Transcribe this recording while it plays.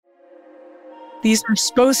These are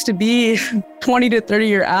supposed to be 20 to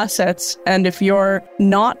 30-year assets. And if you're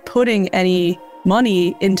not putting any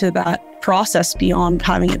money into that process beyond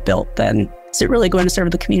having it built, then is it really going to serve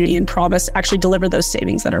the community and actually deliver those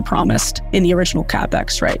savings that are promised in the original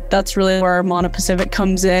CapEx, right? That's really where Mana Pacific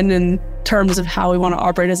comes in terms of how we want to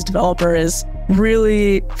operate as a developer, is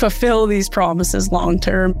really fulfill these promises long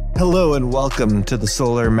term. Hello and welcome to the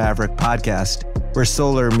Solar Maverick podcast, where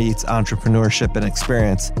solar meets entrepreneurship and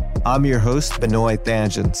experience. I'm your host, Benoit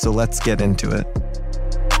Thanjan, so let's get into it.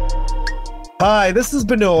 Hi, this is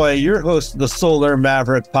Benoit, your host of the Solar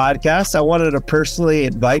Maverick podcast. I wanted to personally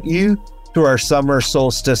invite you to our summer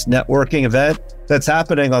solstice networking event that's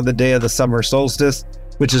happening on the day of the summer solstice,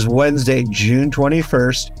 which is Wednesday, June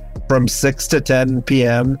 21st from 6 to 10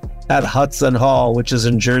 p.m. at Hudson Hall, which is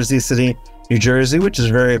in Jersey City, New Jersey, which is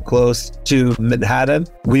very close to Manhattan.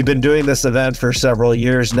 We've been doing this event for several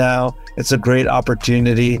years now. It's a great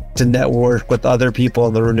opportunity to network with other people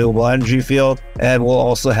in the renewable energy field. And we'll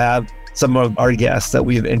also have some of our guests that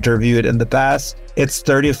we've interviewed in the past. It's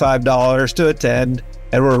 $35 to attend,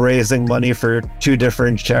 and we're raising money for two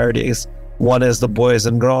different charities. One is the Boys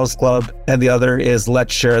and Girls Club, and the other is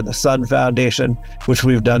Let's Share the Sun Foundation, which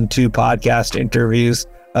we've done 2 podcast interviews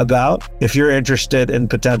about. If you're interested in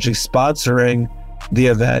potentially sponsoring the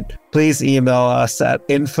event, please email us at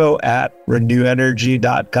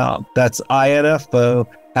info@reneweenergy.com. That's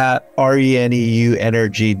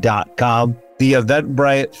info@reneuenergy.com. The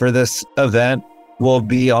Eventbrite for this event will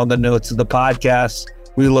be on the notes of the podcast.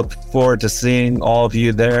 We look forward to seeing all of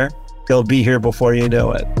you there. They'll be here before you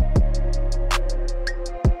know it.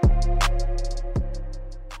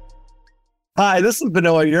 Hi, this is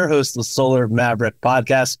Benoit, your host of the Solar Maverick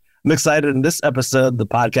podcast. I'm excited in this episode of the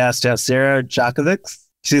podcast to have Sarah Jakovics.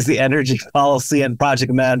 She's the Energy Policy and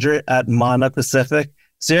Project Manager at Mana Pacific.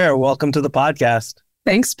 Sarah, welcome to the podcast.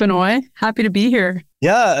 Thanks, Benoit. Happy to be here.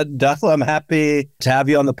 Yeah, definitely. I'm happy to have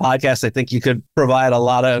you on the podcast. I think you could provide a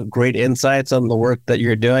lot of great insights on the work that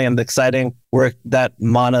you're doing and the exciting work that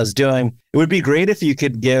Mana is doing. It would be great if you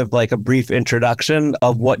could give like a brief introduction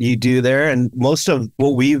of what you do there. And most of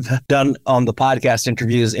what we've done on the podcast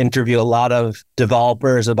interviews interview a lot of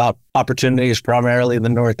developers about opportunities primarily in the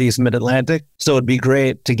Northeast Mid-Atlantic. So it'd be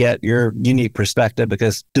great to get your unique perspective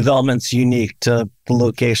because development's unique to the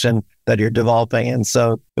location that you're developing. And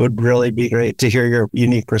so it would really be great to hear your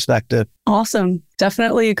unique perspective. Awesome.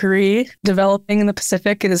 Definitely agree. Developing in the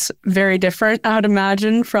Pacific is very different, I would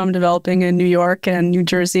imagine, from developing in New York and New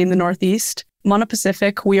Jersey in the Northeast. Mana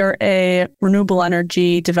Pacific, we are a renewable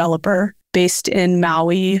energy developer based in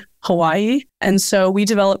Maui, Hawaii. And so we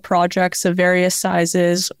develop projects of various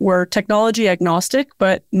sizes. We're technology agnostic,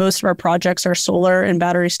 but most of our projects are solar and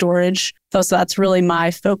battery storage. So that's really my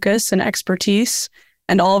focus and expertise.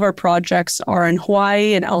 And all of our projects are in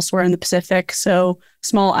Hawaii and elsewhere in the Pacific. So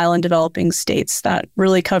small island developing states that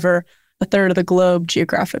really cover a third of the globe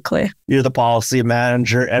geographically. You're the policy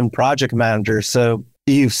manager and project manager. So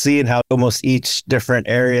you've seen how almost each different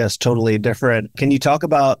area is totally different. Can you talk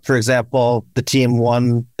about, for example, the team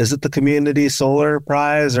won, is it the Community Solar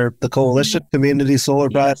Prize or the Coalition Community Solar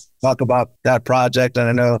Prize? Yes. Talk about that project. And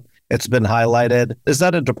I know it's been highlighted. Is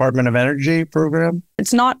that a Department of Energy program?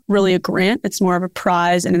 It's not really a grant. It's more of a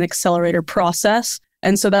prize and an accelerator process.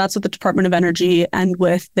 And so that's with the Department of Energy and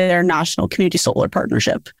with their National Community Solar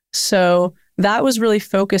Partnership. So that was really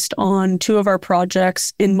focused on 2 of our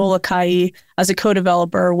projects in Molokai as a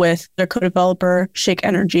co-developer with their co-developer, Shake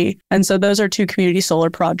Energy. And so those are 2 community solar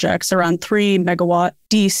projects around 3 megawatt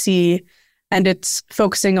DC. And it's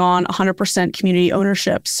focusing on 100% community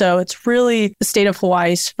ownership. So it's really the state of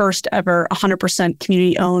Hawaii's first ever 100%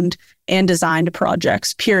 community owned and designed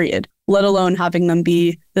projects, period, let alone having them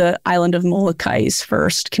be the island of Molokai's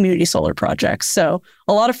first community solar projects. So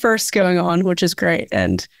a lot of firsts going on, which is great.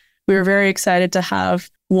 And we were very excited to have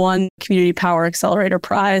won Community Power Accelerator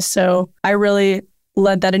Prize. So I really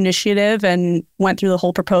led that initiative and went through the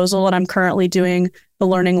whole proposal. And I'm currently doing the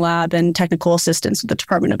learning lab and technical assistance with the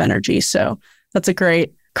Department of Energy. So that's a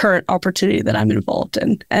great current opportunity that I'm involved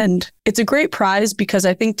in. And it's a great prize because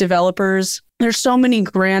I think developers, there's so many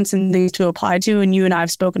grants and things to apply to. And you and I have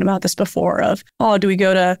spoken about this before of, oh, do we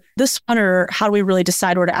go to this one or how do we really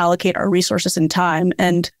decide where to allocate our resources and time?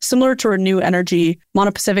 And similar to Renew Energy,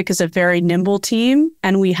 Mana Pacific is a very nimble team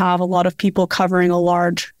and we have a lot of people covering a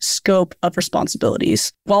large scope of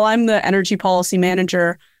responsibilities. While I'm the energy policy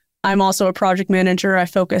manager, I'm also a project manager. I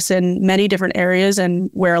focus in many different areas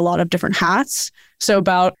and wear a lot of different hats. So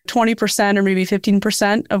about 20% or maybe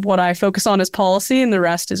 15% of what I focus on is policy, and the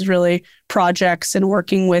rest is really projects and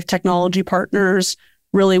working with technology partners.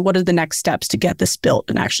 Really, what are the next steps to get this built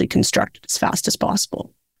and actually constructed as fast as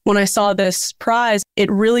possible? when I saw this prize,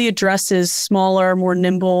 it really addresses smaller, more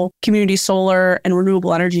nimble community solar and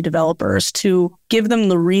renewable energy developers to give them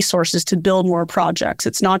the resources to build more projects.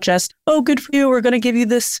 It's not just, oh, good for you, we're going to give you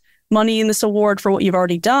this money and this award for what you've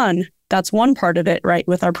already done. That's one part of it, right,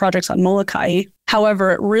 with our projects on Molokai.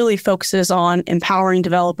 However, it really focuses on empowering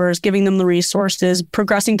developers, giving them the resources,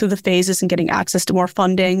 progressing through the phases and getting access to more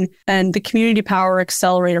funding. And the Community Power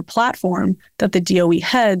Accelerator platform that the DOE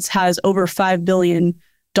heads has over $5 billion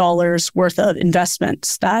worth of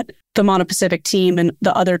investments that the Mono-Pacific team and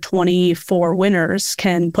the other 24 winners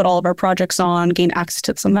can put all of our projects on, gain access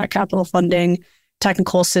to some of that capital funding,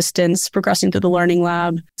 technical assistance, progressing through the learning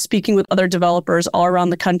lab, speaking with other developers all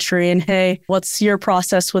around the country. And hey, what's your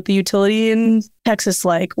process with the utility in Texas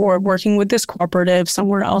like? Or working with this cooperative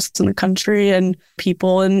somewhere else in the country, and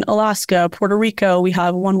people in Alaska, Puerto Rico, we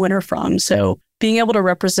have one winner from. So being able to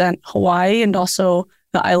represent Hawaii and also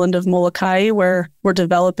the island of Molokai, where we're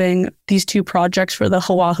developing these two projects for the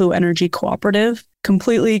Oahu Energy Cooperative,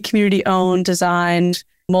 completely community-owned, designed.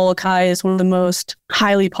 Molokai is one of the most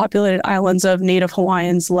highly populated islands of Native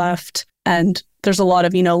Hawaiians left. And there's a lot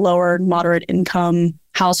of, lower and moderate income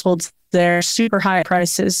households there, super high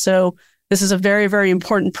prices. So this is a very, very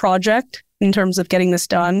important project in terms of getting this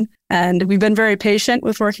done. And we've been very patient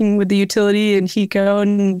with working with the utility and HECO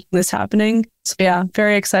and this happening. So yeah,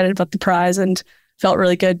 very excited about the prize and felt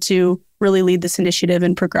really good to really lead this initiative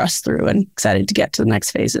and progress through, and excited to get to the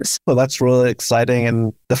next phases. Well, that's really exciting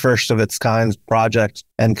and the first of its kind project.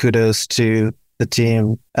 And kudos to the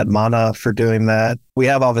team at Mana for doing that. We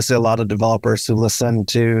have obviously a lot of developers who listen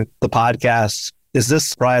to the podcast. Is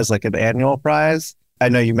this prize like an annual prize? I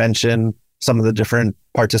know you mentioned some of the different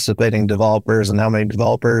participating developers and how many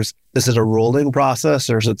developers. Is it a rolling process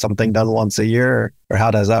or is it something done once a year? Or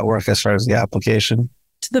how does that work as far as the application?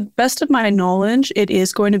 To the best of my knowledge, it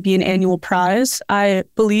is going to be an annual prize. I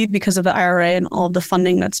believe because of the IRA and all of the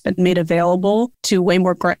funding that's been made available to way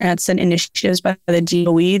more grants and initiatives by the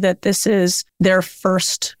DOE, that this is their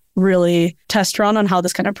first really test run on how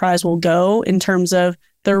this kind of prize will go, in terms of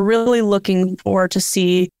they're really looking for to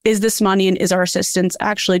see, is this money and is our assistance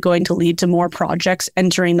actually going to lead to more projects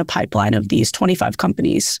entering the pipeline of these 25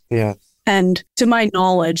 companies? Yeah. And to my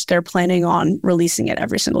knowledge, they're planning on releasing it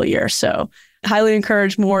every single year. So highly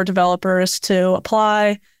encourage more developers to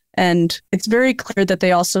apply. And it's very clear that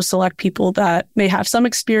they also select people that may have some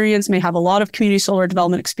experience, may have a lot of community solar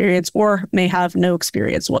development experience, or may have no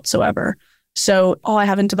experience whatsoever. So, I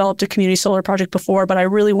haven't developed a community solar project before, but I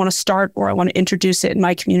really want to start, or I want to introduce it in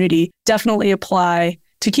my community. Definitely apply.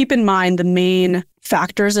 To keep in mind, the main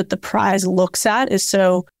factors that the prize looks at is,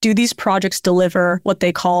 so do these projects deliver what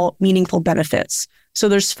they call meaningful benefits? So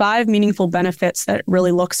there's 5 meaningful benefits that it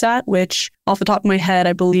really looks at, which off the top of my head,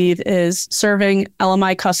 I believe is serving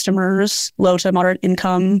LMI customers, low to moderate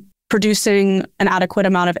income, producing an adequate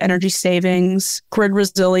amount of energy savings, grid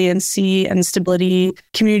resiliency and stability,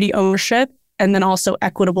 community ownership, and then also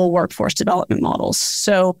equitable workforce development models.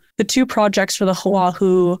 So the 2 projects for the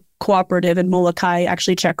Oahu Cooperative and Molokai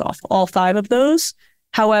actually check off all 5 of those.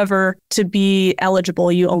 However, to be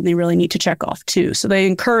eligible, you only really need to check off 2. So they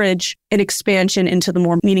encourage an expansion into the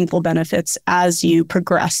more meaningful benefits as you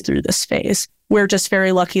progress through this phase. We're just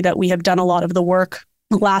very lucky that we have done a lot of the work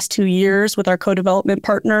the last 2 years with our co-development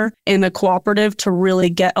partner in the cooperative to really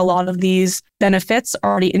get a lot of these benefits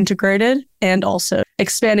already integrated, and also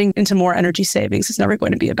expanding into more energy savings is never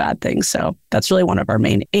going to be a bad thing. So that's really one of our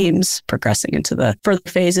main aims, progressing into the further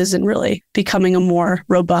phases and really becoming a more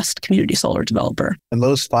robust community solar developer. And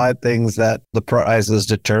those 5 things that the prize is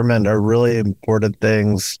determined are really important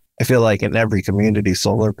things, I feel like, in every community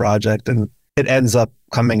solar project. And it ends up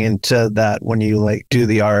coming into that when you do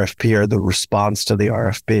the RFP or the response to the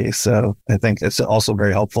RFP. So I think it's also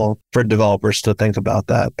very helpful for developers to think about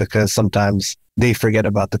that, because sometimes they forget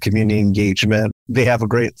about the community engagement. They have a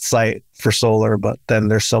great site for solar, but then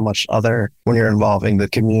there's so much other when you're involving the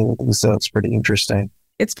community. So it's pretty interesting.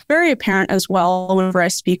 It's very apparent as well whenever I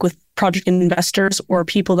speak with project investors or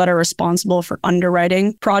people that are responsible for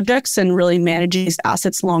underwriting projects and really managing these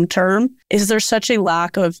assets long term, is there's such a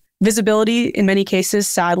lack of visibility in many cases,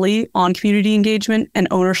 sadly, on community engagement and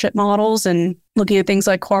ownership models, and looking at things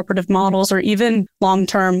like cooperative models or even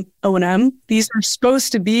long-term O&M. These are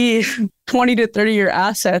supposed to be 20 to 30-year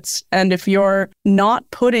assets. And if you're not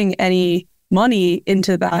putting any money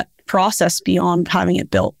into that process beyond having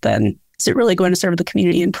it built, then is it really going to serve the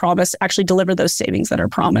community and actually deliver those savings that are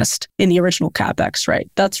promised in the original CapEx, right?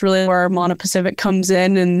 That's really where Mono-Pacific comes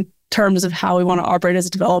in terms of how we want to operate as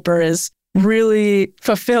a developer, is really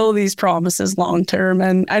fulfill these promises long term.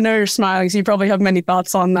 And I know you're smiling, so you probably have many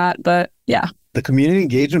thoughts on that, but yeah. The community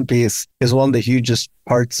engagement piece is one of the hugest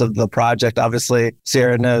parts of the project. Obviously,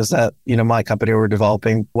 Sierra knows that, my company, we're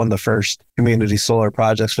developing one of the first community solar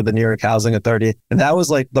projects for the New York Housing Authority. And that was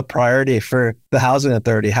like the priority for the Housing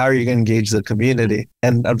Authority. How are you going to engage the community?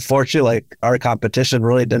 And unfortunately, our competition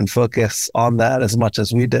really didn't focus on that as much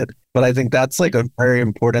as we did. But I think that's like a very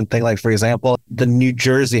important thing. Like, for example, the New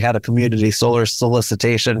Jersey had a community solar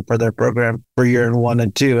solicitation for their program for year 1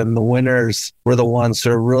 and 2. And the winners were the ones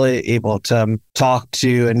who are really able to talk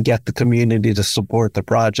to and get the community to support the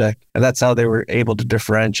project. And that's how they were able to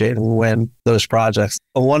differentiate and win those projects.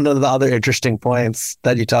 And one of the other interesting points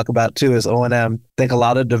that you talk about too is O&M. I think a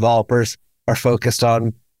lot of developers are focused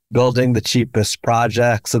on building the cheapest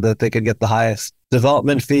project so that they could get the highest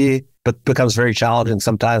development fee, but becomes very challenging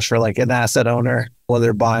sometimes for like an asset owner, whether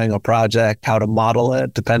they're buying a project, how to model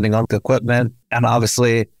it, depending on the equipment, and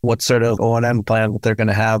obviously what sort of O&M plan that they're going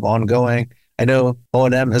to have ongoing. I know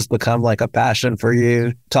O&M has become like a passion for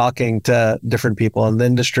you, talking to different people in the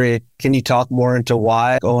industry. Can you talk more into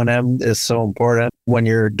why O&M is so important when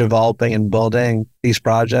you're developing and building these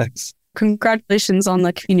projects? Congratulations on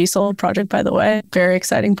the community solar project, by the way. Very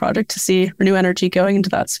exciting project to see Renew Energy going into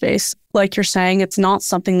that space. Like you're saying, it's not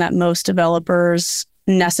something that most developers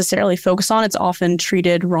necessarily focus on. It's often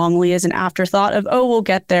treated wrongly as an afterthought of, oh, we'll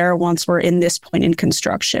get there once we're in this point in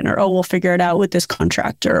construction, or, oh, we'll figure it out with this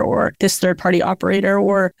contractor or this third-party operator,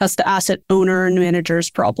 or that's the asset owner and manager's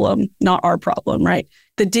problem, not our problem, right?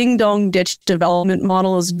 The ding-dong ditch development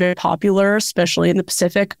model is very popular, especially in the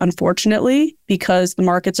Pacific, unfortunately, because the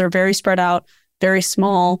markets are very spread out, very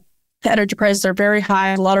small. The energy prices are very high,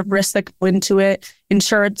 a lot of risks that go into it.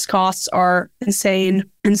 Insurance costs are insane.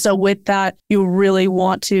 And so with that, you really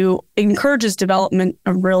want to encourage this development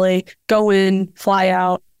of really go in, fly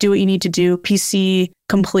out, do what you need to do, PC,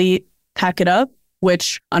 complete, pack it up,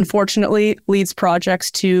 which unfortunately leads projects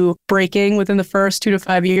to breaking within the first 2 to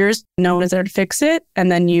 5 years. No one is there to fix it.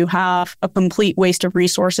 And then you have a complete waste of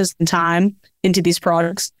resources and time into these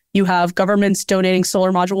projects. You have governments donating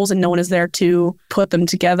solar modules and no one is there to put them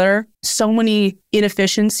together. So many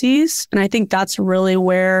inefficiencies. And I think that's really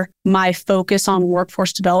where my focus on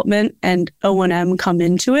workforce development and O&M come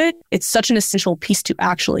into it. It's such an essential piece to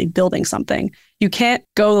actually building something. You can't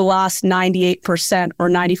go the last 98% or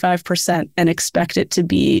 95% and expect it to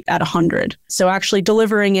be at 100. So actually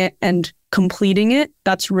delivering it and completing it,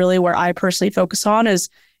 that's really where I personally focus on is,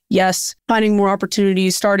 yes, finding more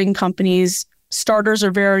opportunities, starting companies. Starters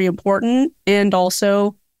are very important, and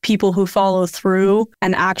also people who follow through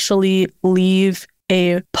and actually leave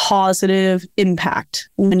a positive impact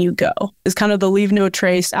when you go. It's kind of the leave no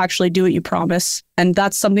trace, actually do what you promise. And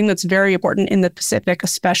that's something that's very important in the Pacific,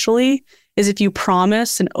 especially, is if you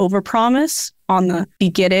promise and overpromise on the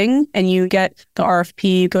beginning and you get the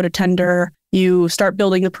RFP, you go to tender, you start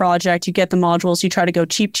building the project, you get the modules, you try to go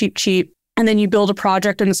cheap, and then you build a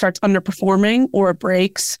project and it starts underperforming or it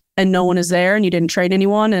breaks and no one is there and you didn't train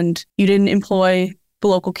anyone and you didn't employ the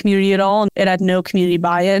local community at all and it had no community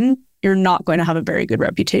buy-in, you're not going to have a very good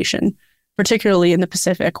reputation, particularly in the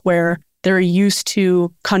Pacific where they're used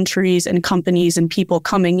to countries and companies and people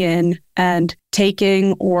coming in and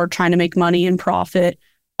taking or trying to make money and profit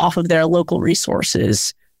off of their local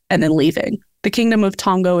resources and then leaving. The Kingdom of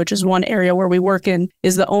Tonga, which is one area where we work in,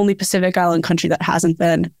 is the only Pacific Island country that hasn't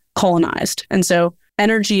been colonized. And so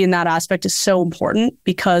energy in that aspect is so important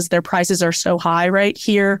because their prices are so high. Right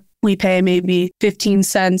here, we pay maybe 15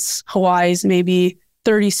 cents. Hawaii's maybe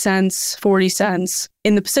 30 cents, 40 cents.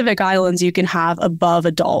 In the Pacific Islands, you can have above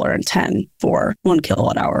 $1.10 for 1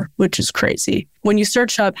 kilowatt hour, which is crazy. When you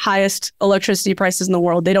search up highest electricity prices in the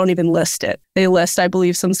world, they don't even list it. They list, I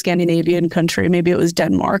believe, some Scandinavian country, maybe it was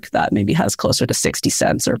Denmark, that maybe has closer to 60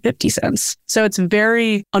 cents or 50 cents. So it's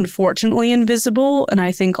very, unfortunately, invisible. And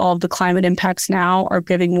I think all of the climate impacts now are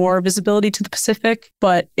giving more visibility to the Pacific,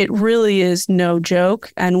 but it really is no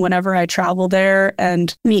joke. And whenever I travel there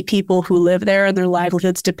and meet people who live there and their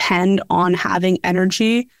livelihoods depend on having energy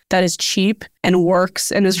that is cheap and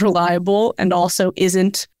works and is reliable and also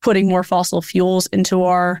isn't putting more fossil fuels into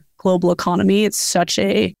our global economy, it's such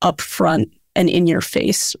a upfront and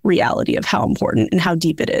in-your-face reality of how important and how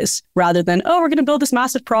deep it is, rather than, oh, we're going to build this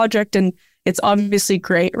massive project. And it's obviously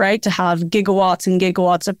great, right, to have gigawatts and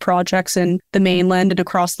gigawatts of projects in the mainland and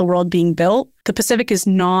across the world being built. The Pacific is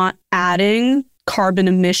not adding carbon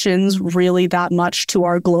emissions really that much to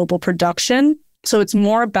our global production. So it's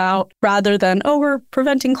more about, rather than, oh, we're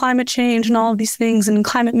preventing climate change and all of these things and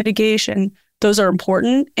climate mitigation, those are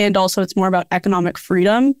important. And also it's more about economic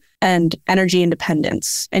freedom and energy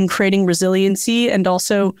independence and creating resiliency and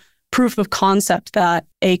also proof of concept that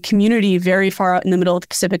a community very far out in the middle of the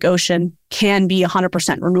Pacific Ocean can be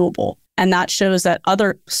 100% renewable. And that shows that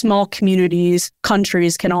other small communities,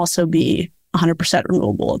 countries can also be 100%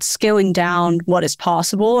 renewable. It's scaling down what is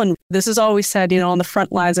possible. And this is always said, on the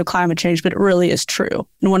front lines of climate change, but it really is true.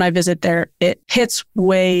 And when I visit there, it hits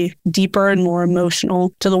way deeper and more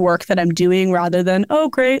emotional to the work that I'm doing rather than, oh,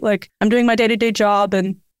 great, like I'm doing my day-to-day job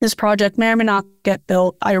and this project may or may not get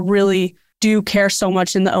built. I really do care so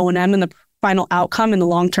much in the O&M and the final outcome and the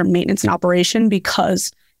long-term maintenance and operation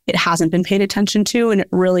because it hasn't been paid attention to, and it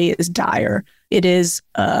really is dire. It is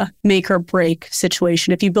a make or break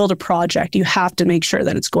situation. If you build a project, you have to make sure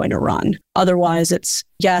that it's going to run. Otherwise, it's,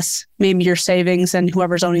 yes, maybe your savings and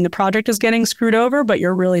whoever's owning the project is getting screwed over, but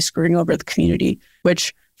you're really screwing over the community,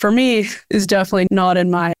 which for me is definitely not in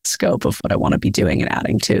my scope of what I want to be doing and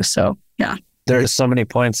adding to. So, yeah. There's so many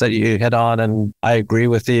points that you hit on, and I agree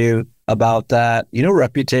with you about that.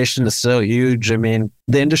 Reputation is so huge. I mean,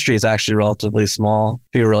 the industry is actually relatively small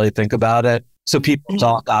if you really think about it. So people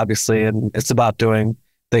talk, obviously, and it's about doing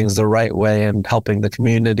things the right way and helping the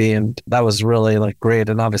community. And that was really great.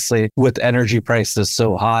 And obviously with energy prices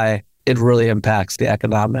so high, it really impacts the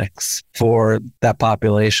economics for that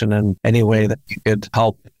population in any way that you could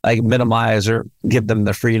help minimize or give them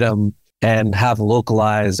the freedom and have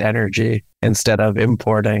localized energy instead of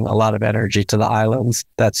importing a lot of energy to the islands.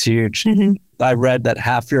 That's huge. Mm-hmm. I read that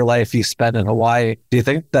half your life you spent in Hawaii. Do you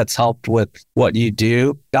think that's helped with what you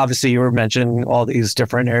do? Obviously, you were mentioning all these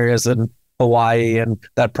different areas in Hawaii and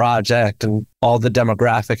that project and all the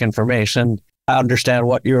demographic information. I understand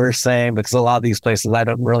what you were saying because a lot of these places I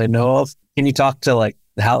don't really know of. Can you talk to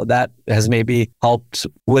how that has maybe helped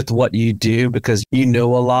with what you do, because you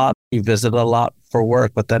know a lot, you visit a lot for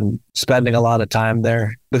work, but then spending a lot of time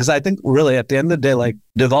there? Because I think really at the end of the day,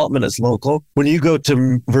 development is local. When you go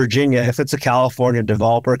to Virginia, if it's a California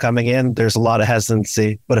developer coming in, there's a lot of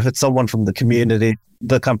hesitancy. But if it's someone from the community,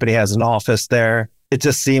 the company has an office there, it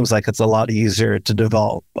just seems like it's a lot easier to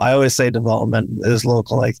develop. I always say development is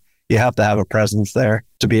local. You have to have a presence there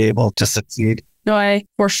to be able to succeed. No, I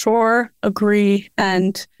for sure agree.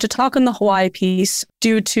 And to talk on the Hawaii piece,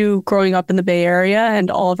 due to growing up in the Bay Area and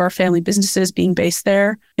all of our family businesses being based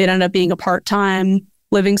there, it ended up being a part-time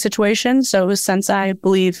living situation. So since I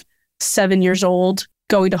believe 7 years old,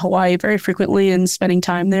 going to Hawaii very frequently and spending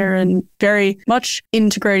time there and very much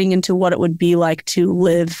integrating into what it would be like to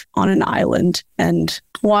live on an island. And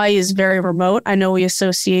Hawaii is very remote. I know we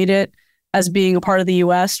associate it as being a part of the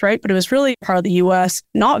U.S., right? But it was really part of the U.S.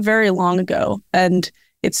 not very long ago. And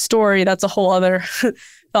its story, that's a whole other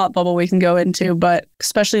thought bubble we can go into. But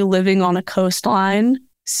especially living on a coastline,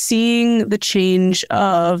 seeing the change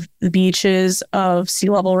of the beaches, of sea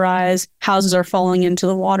level rise, houses are falling into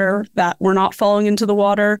the water that were not falling into the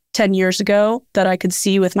water 10 years ago that I could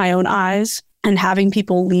see with my own eyes, and having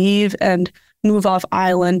people leave and move off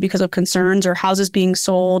island because of concerns, or houses being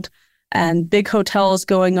sold, and big hotels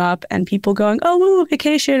going up and people going, oh, woo,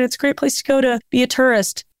 vacation, it's a great place to go to be a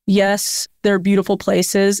tourist. Yes, they're beautiful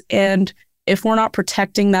places. And if we're not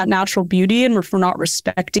protecting that natural beauty and if we're not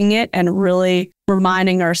respecting it and really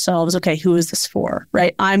reminding ourselves, okay, who is this for,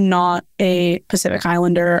 right? I'm not a Pacific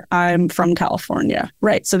Islander. I'm from California,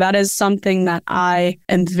 right? So that is something that I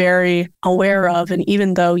am very aware of. And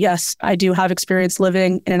even though, yes, I do have experience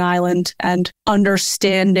living in an island and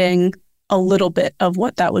understanding a little bit of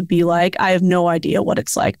what that would be like, I have no idea what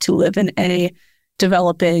it's like to live in a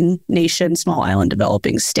developing nation, small island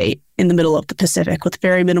developing state in the middle of the Pacific with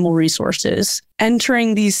very minimal resources.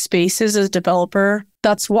 Entering these spaces as a developer,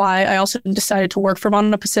 that's why I also decided to work for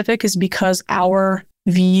Moana Pacific, is because our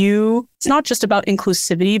view, it's not just about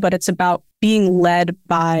inclusivity, but it's about being led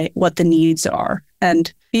by what the needs are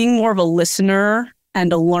and being more of a listener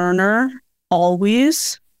and a learner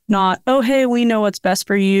always. Not, oh, hey, we know what's best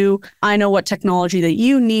for you. I know what technology that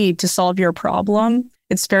you need to solve your problem.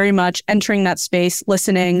 It's very much entering that space,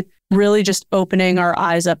 listening, really just opening our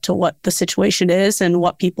eyes up to what the situation is and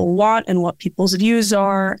what people want and what people's views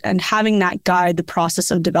are, and having that guide the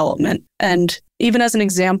process of development. And even as an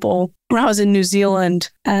example, when I was in New Zealand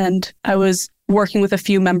and I was working with a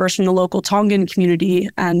few members from the local Tongan community,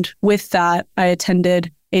 and with that, I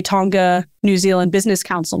attended a Tonga New Zealand Business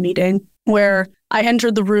Council meeting where I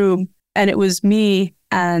entered the room and it was me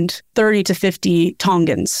and 30 to 50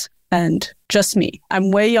 Tongans and just me.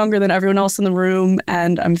 I'm way younger than everyone else in the room,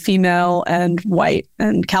 and I'm female and white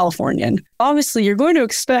and Californian. Obviously, you're going to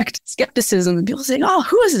expect skepticism and people saying, oh,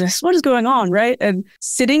 who is this? What is going on, right? And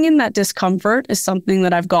sitting in that discomfort is something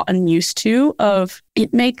that I've gotten used to of,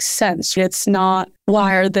 it makes sense. It's not,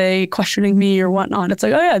 why are they questioning me or whatnot? It's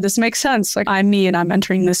like, oh yeah, this makes sense. I'm me and I'm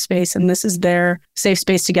entering this space, and this is their safe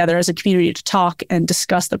space together as a community to talk and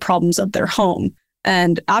discuss the problems of their home.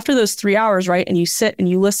 And after those 3 hours, right, and you sit and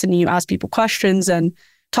you listen and you ask people questions and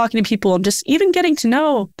talking to people and just even getting to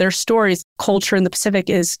know their stories, culture in the Pacific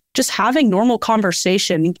is just having normal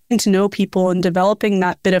conversation, getting to know people and developing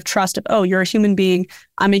that bit of trust of, oh, you're a human being,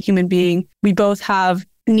 I'm a human being. We both have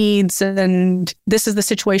needs and this is the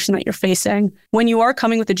situation that you're facing. When you are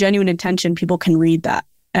coming with a genuine intention, people can read that.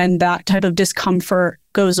 And that type of discomfort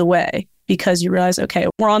goes away because you realize, okay,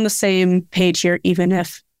 we're on the same page here, even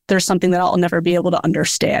if there's something that I'll never be able to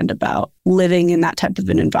understand about living in that type of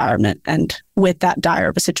an environment. And with that dire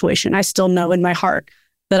of a situation, I still know in my heart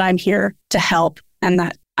that I'm here to help and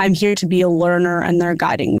that I'm here to be a learner and they're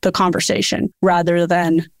guiding the conversation rather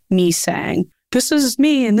than me saying, this is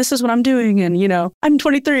me and this is what I'm doing. And, I'm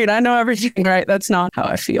 23 and I know everything, right? That's not how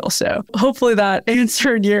I feel. So hopefully that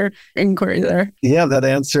answered your inquiry there. Yeah, that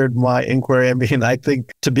answered my inquiry. I mean, I think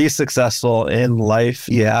to be successful in life,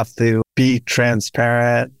 you have to be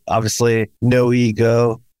transparent, obviously no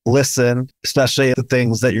ego, listen, especially if the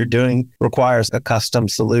things that you're doing requires a custom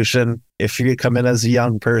solution. If you come in as a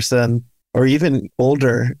young person or even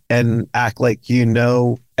older and act like you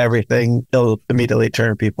know everything, it'll immediately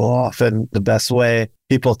turn people off. And the best way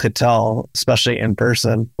people could tell, especially in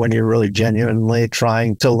person, when you're really genuinely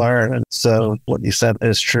trying to learn. And so what you said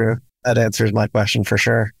is true. That answers my question for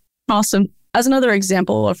sure. Awesome. As another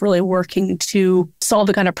example of really working to solve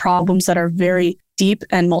the kind of problems that are very deep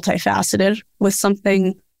and multifaceted with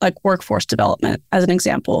something like workforce development, as an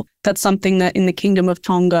example, that's something that in the Kingdom of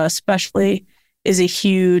Tonga especially is a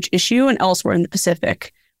huge issue and elsewhere in the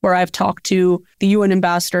Pacific, where I've talked to the UN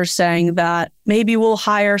ambassador saying that maybe we'll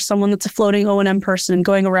hire someone that's a floating O&M person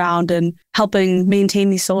going around and helping maintain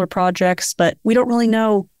these solar projects, but we don't really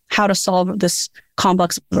know how to solve this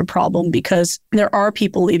complex of a problem because there are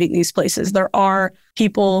people leaving these places. There are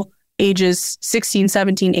people ages 16,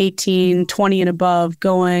 17, 18, 20 and above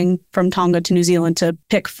going from Tonga to New Zealand to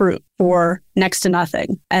pick fruit for next to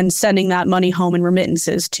nothing and sending that money home in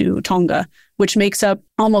remittances to Tonga, which makes up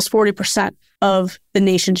almost 40% of the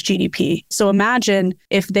nation's GDP. So imagine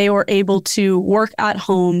if they were able to work at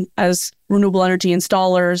home as renewable energy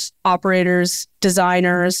installers, operators,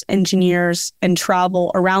 designers, engineers, and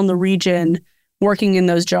travel around the region working in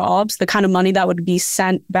those jobs, the kind of money that would be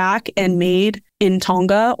sent back and made in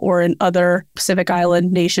Tonga or in other Pacific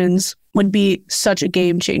Island nations would be such a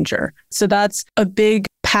game changer. So that's a big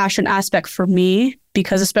passion aspect for me,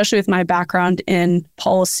 because especially with my background in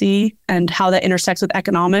policy and how that intersects with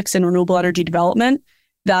economics and renewable energy development,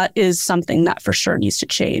 that is something that for sure needs to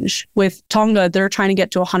change. With Tonga, they're trying to get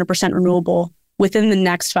to 100% renewable within the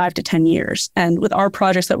next 5 to 10 years. And with our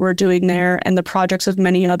projects that we're doing there and the projects of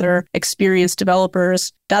many other experienced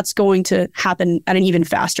developers, that's going to happen at an even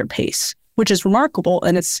faster pace, which is remarkable.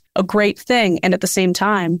 And it's a great thing. And at the same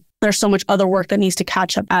time, there's so much other work that needs to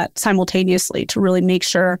catch up at simultaneously to really make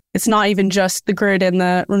sure it's not even just the grid and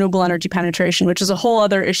the renewable energy penetration, which is a whole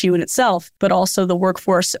other issue in itself, but also the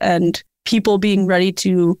workforce and people being ready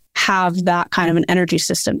to have that kind of an energy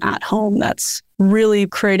system at home that's really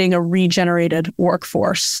creating a regenerated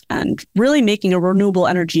workforce and really making a renewable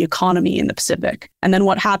energy economy in the Pacific. And then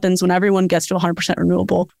what happens when everyone gets to 100%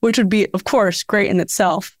 renewable, which would be, of course, great in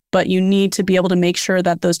itself, but you need to be able to make sure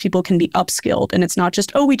that those people can be upskilled. And it's not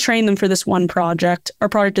just, oh, we train them for this one project. Our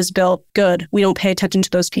project is built, good. We don't pay attention to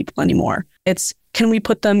those people anymore. It's, can we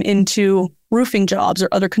put them into roofing jobs or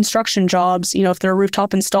other construction jobs, if they're a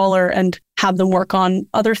rooftop installer, and have them work on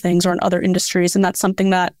other things or in other industries. And that's something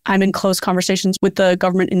that I'm in close conversations with the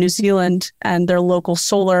government in New Zealand and their local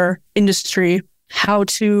solar industry, how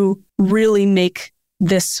to really make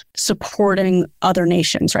this supporting other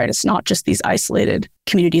nations, right? It's not just these isolated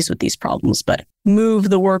communities with these problems, but move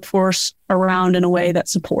the workforce around in a way that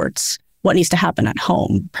supports what needs to happen at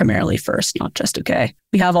home primarily first, not just, okay,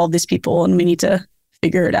 we have all these people and we need to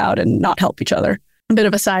figure it out and not help each other. A bit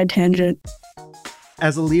of a side tangent.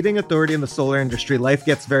 As a leading authority in the solar industry, life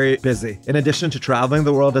gets very busy. In addition to traveling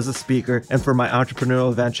the world as a speaker and for my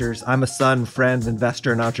entrepreneurial ventures, I'm a son, friend,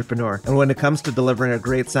 investor, and entrepreneur. And when it comes to delivering a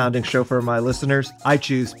great sounding show for my listeners, I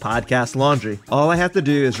choose Podcast Laundry. All I have to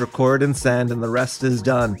do is record and send, and the rest is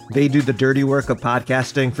done. They do the dirty work of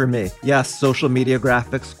podcasting for me. Yes, social media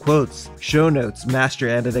graphics, quotes, show notes, master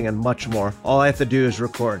editing, and much more. All I have to do is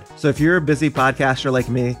record. So if you're a busy podcaster like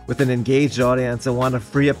me with an engaged audience and want to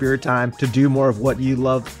free up your time to do more of what you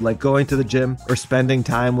love, like going to the gym or spending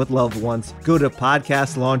time with loved ones, go to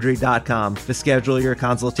podcastlaundry.com to schedule your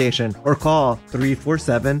consultation or call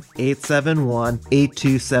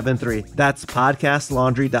 347-871-8273. That's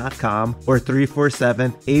podcastlaundry.com or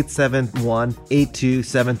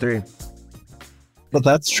 347-871-8273. But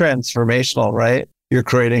that's transformational, right? You're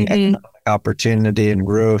creating economic opportunity and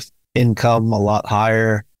growth income a lot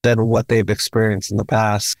higher than what they've experienced in the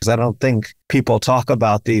past. Because I don't think people talk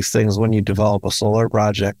about these things when you develop a solar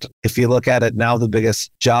project. If you look at it now, the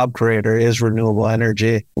biggest job creator is renewable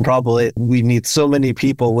energy. Probably we need so many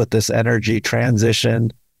people with this energy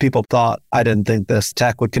transition. People thought, I didn't think this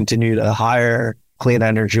tech would continue to hire. Clean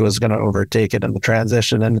energy was going to overtake it in the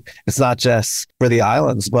transition. And it's not just for the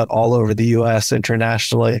islands, but all over the US,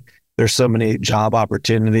 internationally. There's so many job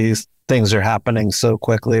opportunities. Things are happening so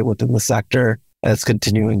quickly within the sector. And it's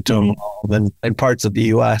continuing to evolve. And in parts of the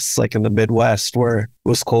US, like in the Midwest, where it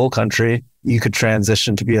was coal country, you could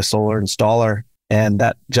transition to be a solar installer. And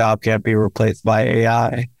that job can't be replaced by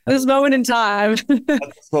AI. This moment in time.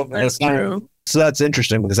 That's true. So that's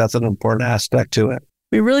interesting because that's an important aspect to it.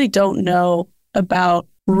 We really don't know about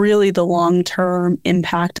really the long-term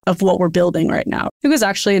impact of what we're building right now. It was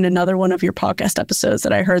actually in another one of your podcast episodes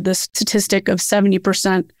that I heard this statistic of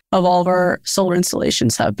 70% of all of our solar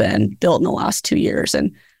installations have been built in the last 2 years.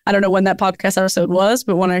 And I don't know when that podcast episode was,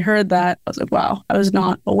 but when I heard that, I was like, wow, I was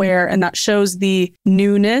not aware. And that shows the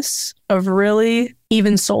newness of really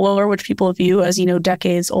even solar, which people view as,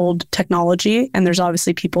 decades old technology. And there's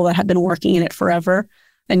obviously people that have been working in it forever.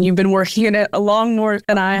 And you've been working in it a long more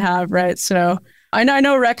than I have, right? So I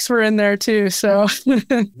know Rex were in there too. So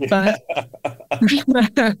but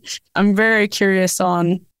I'm very curious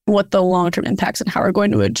on what the long-term impacts and how we're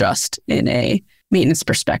going to adjust in a maintenance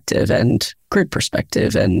perspective and grid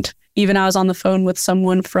perspective. And even I was on the phone with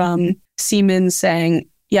someone from Siemens saying,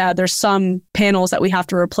 yeah, there's some panels that we have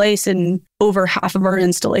to replace in over half of our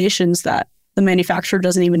installations that the manufacturer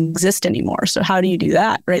doesn't even exist anymore. So how do you do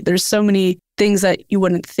that, right? There's so many things that you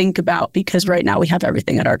wouldn't think about because right now we have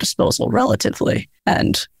everything at our disposal relatively.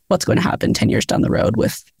 And what's going to happen 10 years down the road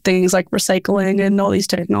with things like recycling and all these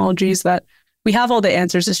technologies that we have all the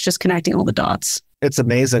answers. It's just connecting all the dots. It's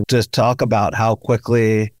amazing to talk about how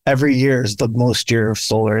quickly every year is the most year of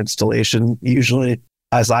solar installation. Usually,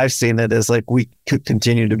 as I've seen it, is like we could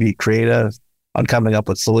continue to be creative on coming up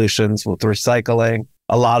with solutions with recycling.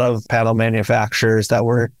 A lot of panel manufacturers that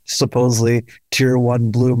were supposedly tier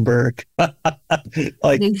one Bloomberg,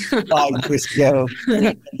 like 5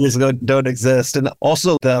 years ago, don't exist. And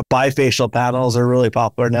also the bifacial panels are really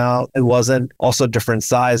popular now. It wasn't. Also different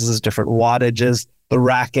sizes, different wattages. The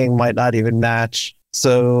racking might not even match.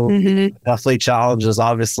 So definitely challenges,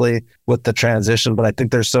 obviously, with the transition. But I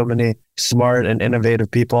think there's so many smart and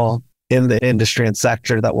innovative people in the industry and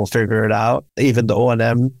sector that will figure it out, even the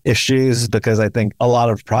O&M issues, because I think a lot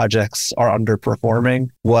of projects are underperforming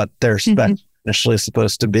what their spec initially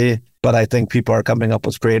supposed to be. But I think people are coming up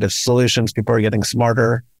with creative solutions. People are getting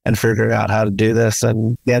smarter and figuring out how to do this.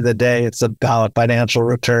 And at the end of the day, it's about financial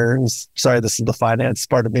returns. Sorry, this is the finance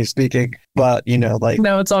part of me speaking, but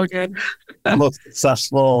no, it's all good. Most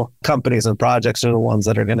successful companies and projects are the ones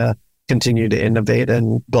that are going to continue to innovate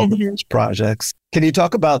and build these projects. Can you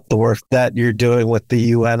talk about the work that you're doing with the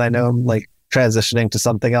UN? I know I'm transitioning to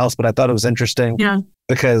something else, but I thought it was interesting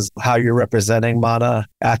because how you're representing MANA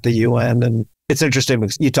at the UN. And it's interesting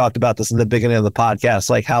because you talked about this in the beginning of the podcast,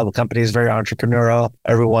 like how the company is very entrepreneurial.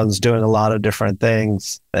 Everyone's doing a lot of different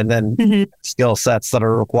things and then skill sets that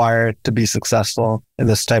are required to be successful in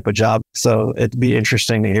this type of job. So it'd be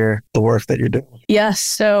interesting to hear the work that you're doing. Yes.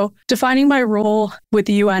 So defining my role with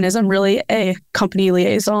the UN is I'm really a company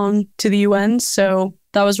liaison to the UN. So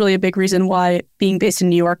that was really a big reason why being based in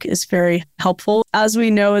New York is very helpful. As we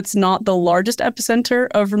know, it's not the largest epicenter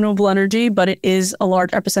of renewable energy, but it is a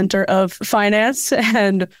large epicenter of finance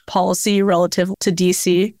and policy relative to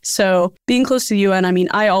DC. So being close to the UN,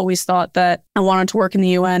 I always thought that I wanted to work in the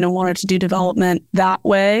UN and wanted to do development that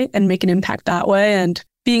way and make an impact that way. And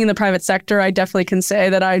being in the private sector, I definitely can say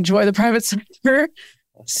that I enjoy the private sector.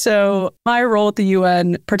 So my role at the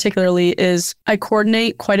UN particularly is I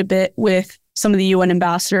coordinate quite a bit with some of the UN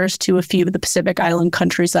ambassadors to a few of the Pacific Island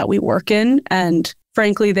countries that we work in. And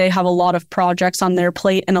frankly, they have a lot of projects on their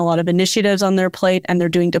plate and a lot of initiatives on their plate, and they're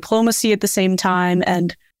doing diplomacy at the same time.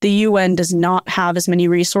 And the UN does not have as many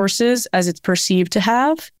resources as it's perceived to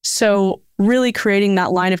have. So really creating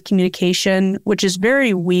that line of communication, which is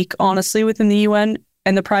very weak, honestly, within the UN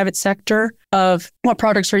and the private sector, of what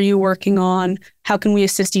projects are you working on? How can we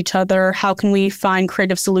assist each other? How can we find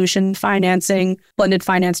creative solution financing, blended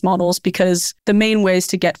finance models? Because the main ways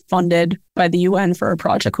to get funded by the UN for a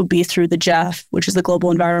project would be through the GEF, which is the Global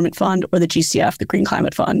Environment Fund, or the GCF, the Green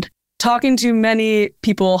Climate Fund. Talking to many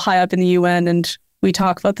people high up in the UN, and we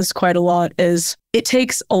talk about this quite a lot, is it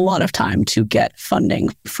takes a lot of time to get funding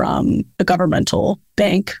from a governmental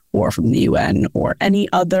bank or from the UN or any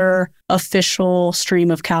other official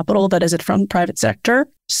stream of capital that isn't from the private sector.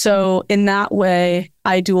 So in that way,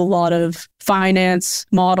 I do a lot of finance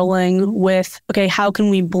modeling with, okay, how can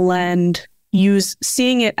we blend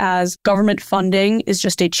seeing it as government funding is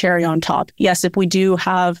just a cherry on top. Yes, if we do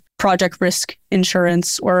have project risk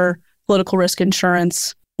insurance or political risk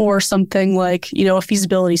insurance or something like, a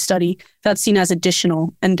feasibility study, that's seen as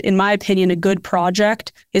additional. And in my opinion, a good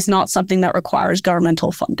project is not something that requires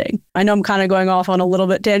governmental funding. I know I'm kind of going off on a little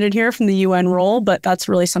bit tangent here from the UN role, but that's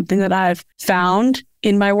really something that I've found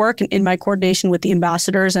in my work and in my coordination with the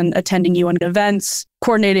ambassadors and attending UN events,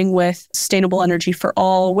 coordinating with Sustainable Energy for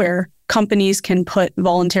All, where companies can put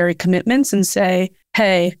voluntary commitments and say,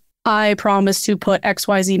 hey, I promise to put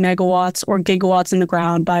XYZ megawatts or gigawatts in the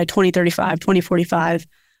ground by 2035, 2045.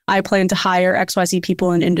 I plan to hire XYZ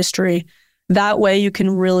people in industry. That way you can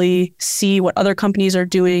really see what other companies are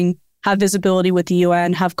doing, have visibility with the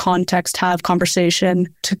UN, have context, have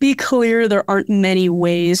conversation. To be clear, there aren't many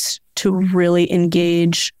ways to really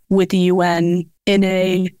engage with the UN in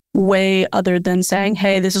a way other than saying,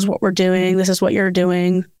 hey, this is what we're doing. This is what you're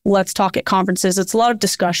doing. Let's talk at conferences. It's a lot of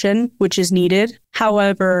discussion, which is needed.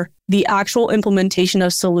 However, the actual implementation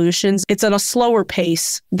of solutions, it's at a slower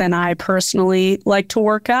pace than I personally like to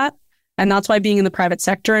work at. And that's why being in the private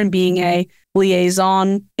sector and being a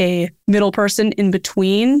liaison, a middle person in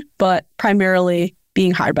between, but primarily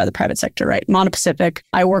being hired by the private sector, right? Mono Pacific,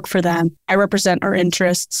 I work for them. I represent our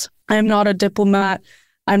interests. I am not a diplomat.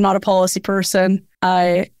 I'm not a policy person.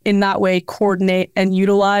 I, in that way, coordinate and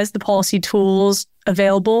utilize the policy tools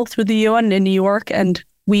available through the UN in New York. And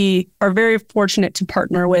we are very fortunate to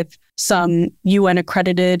partner with some UN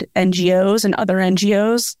accredited NGOs and other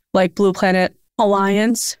NGOs like Blue Planet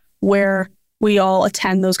Alliance, where we all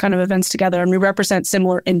attend those kind of events together and we represent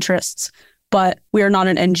similar interests. But we are not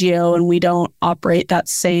an NGO and we don't operate that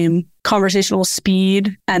same conversational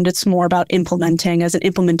speed. And it's more about implementing as an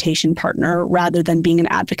implementation partner rather than being an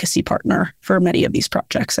advocacy partner for many of these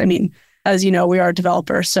projects. I mean, as you know, we are a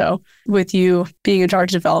developer. So with you being in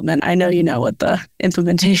charge of development, I know you know what the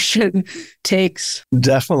implementation takes.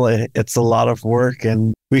 Definitely. It's a lot of work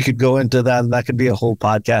and we could go into that and that could be a whole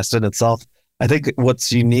podcast in itself. I think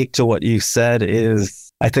what's unique to what you said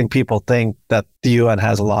is I think people think that the UN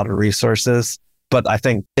has a lot of resources, but I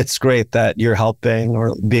think it's great that you're helping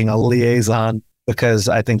or being a liaison because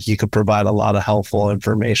I think you could provide a lot of helpful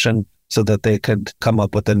information so that they could come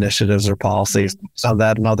up with initiatives or policies on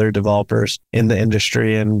that and other developers in the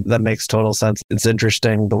industry. And that makes total sense. It's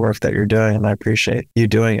interesting, the work that you're doing, and I appreciate you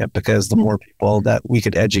doing it because the more people that we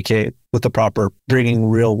could educate with the proper bringing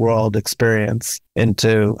real world experience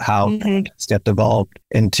into how things get developed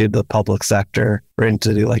into the public sector or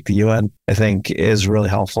into like the UN, I think is really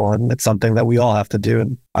helpful. And it's something that we all have to do.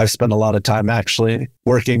 And I've spent a lot of time actually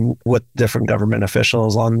working with different government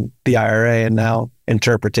officials on the IRA and now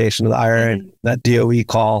interpretation of the IRA, that DOE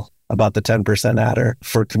call about the 10% adder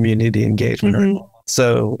for community engagement.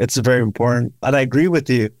 So it's very important. And I agree with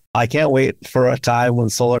you. I can't wait for a time when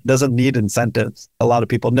solar doesn't need incentives. A lot of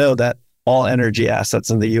people know that all energy assets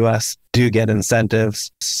in the US do get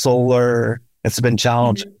incentives. Solar, it's been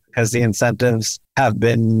challenging because the incentives have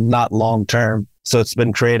been not long-term. So it's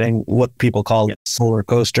been creating what people call a solar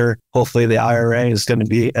coaster. Hopefully the IRA is going to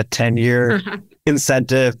be a 10-year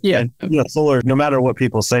incentive. And solar, no matter what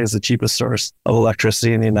people say, is the cheapest source of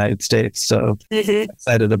electricity in the United States. So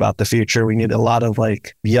excited about the future. We need a lot of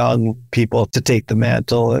like young people to take the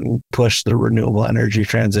mantle and push the renewable energy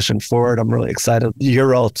transition forward. I'm really excited. You're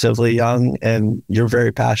relatively young and you're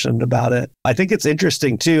very passionate about it. I think it's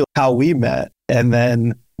interesting too, how we met. And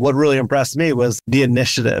then what really impressed me was the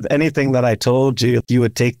initiative. Anything that I told you, you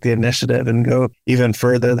would take the initiative and go even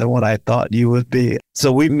further than what I thought you would be.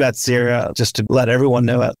 So we met Sierra, just to let everyone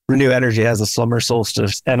know, Renew Energy has a summer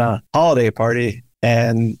solstice and a holiday party.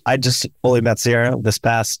 And I just only met Sierra this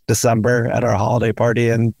past December at our holiday party.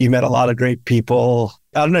 And you met a lot of great people.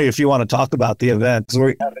 I don't know if you want to talk about the event, because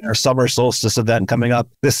we're having our summer solstice event coming up.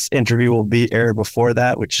 This interview will be aired before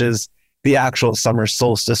that, which is the actual summer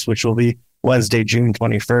solstice, which will be Wednesday, June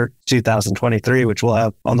 21st, 2023, which we'll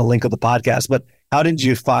have on the link of the podcast. But how did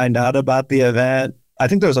you find out about the event? I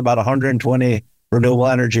think there was about 120 renewable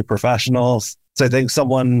energy professionals. So I think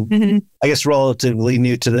someone, I guess, relatively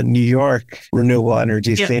new to the New York renewable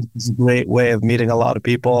energy scene is a great way of meeting a lot of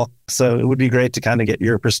people. So it would be great to kind of get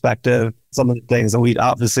your perspective, some of the things that we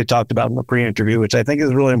obviously talked about in the pre-interview, which I think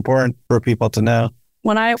is really important for people to know.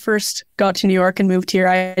 When I first got to New York and moved here,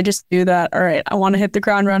 I just knew that, all right, I want to hit the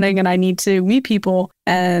ground running and I need to meet people.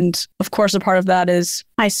 And of course, a part of that is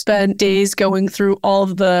I spent days going through all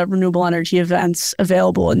of the renewable energy events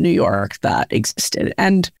available in New York that existed.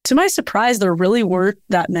 And to my surprise, there really weren't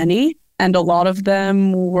that many. And a lot of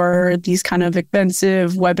them were these kind of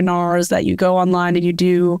expensive webinars that you go online and you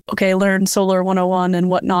do, okay, learn solar 101 and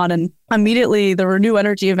whatnot. And immediately the Renew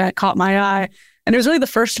Energy event caught my eye. And it was really the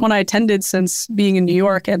first one I attended since being in New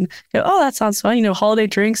York. And oh, that sounds fun. Holiday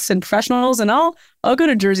drinks and professionals. And I'll go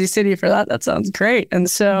to Jersey City for that. That sounds great. And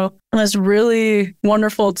so it was really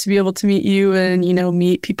wonderful to be able to meet you and,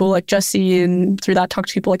 meet people like Jesse, and through that talk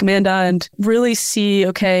to people like Amanda, and really see,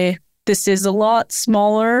 okay, this is a lot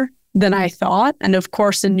smaller than I thought. And of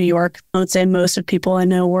course, in New York, I would say most of people I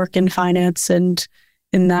know work in finance and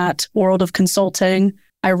in that world of consulting.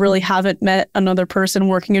 I really haven't met another person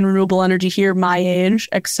working in renewable energy here my age,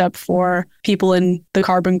 except for people in the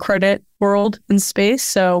carbon credit world and space.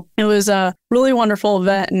 So it was a really wonderful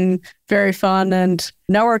event and very fun, and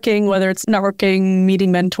networking, whether it's networking,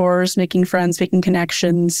 meeting mentors, making friends, making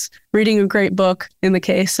connections, reading a great book in the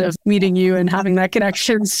case of meeting you and having that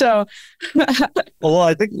connection. So well,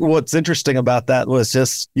 I think what's interesting about that was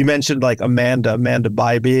just, you mentioned like Amanda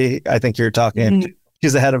Bybee. I think you're talking,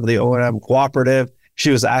 she's the head of the O&M cooperative. She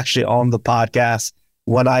was actually on the podcast.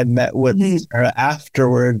 When I met with her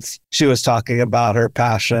afterwards, she was talking about her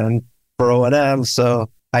passion for O&M. So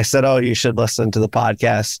I said, oh, you should listen to the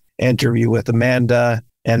podcast interview with Amanda.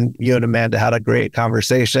 And you and Amanda had a great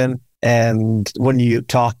conversation. And when you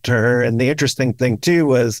talked to her, and the interesting thing too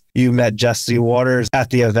was you met Jesse Waters at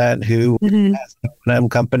the event, who has an O&M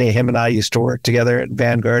company. Him and I used to work together at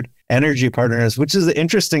Vanguard Energy Partners, which is an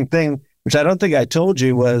interesting thing, which I don't think I told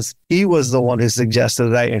you, was he was the one who suggested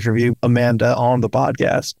that I interview Amanda on the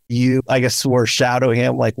podcast. You, I guess, were shadowing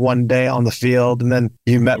him like one day on the field, and then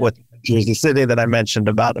you met with Jersey City that I mentioned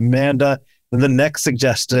about Amanda. And the next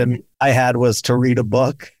suggestion I had was to read a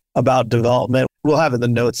book about development. We'll have in the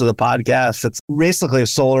notes of the podcast. It's basically a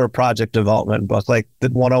solar project development book, like the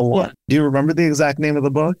 101. Yeah. Do you remember the exact name of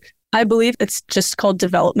the book? I believe it's just called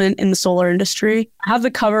Development in the Solar Industry. I have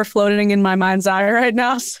the cover floating in my mind's eye right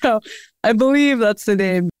now, so I believe that's the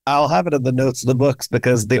name. I'll have it in the notes of the books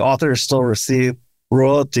because the authors still receive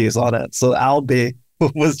royalties on it. So Albie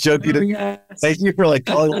was joking. Yes. Thank you for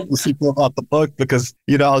telling people about the book, because,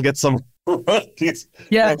 I'll get some royalties.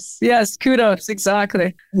 Yes. Kudos.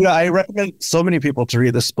 Exactly. I recommend so many people to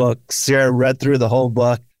read this book. Sarah read through the whole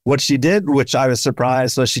book. What she did, which I was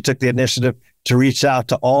surprised, was she took the initiative to reach out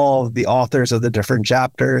to all of the authors of the different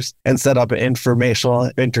chapters and set up an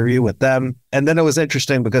informational interview with them. And then it was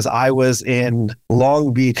interesting because I was in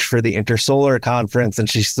Long Beach for the Intersolar conference, and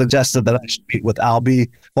she suggested that I should meet with Albie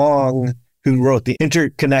Fong, who wrote the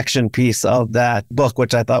interconnection piece of that book,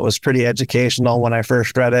 which I thought was pretty educational when I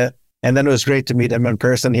first read it. And then it was great to meet him in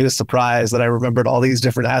person. He was surprised that I remembered all these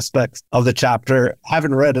different aspects of the chapter. I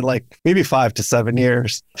haven't read it maybe 5 to 7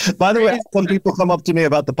 years. By the way, some people come up to me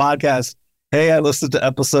about the podcast. Hey, I listened to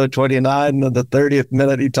episode 29 and the 30th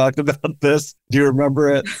minute he talked about this. Do you remember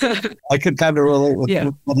it? I could kind of relate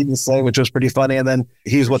with what he was saying, which was pretty funny. And then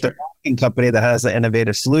he's with the marketing company that has an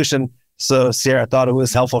innovative solution. So Sierra thought it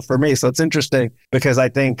was helpful for me. So it's interesting because I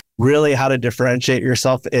think really how to differentiate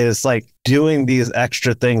yourself is doing these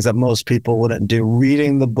extra things that most people wouldn't do.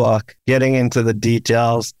 Reading the book, getting into the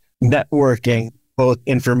details, networking, both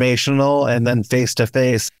informational and then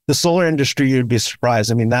face-to-face. The solar industry, you'd be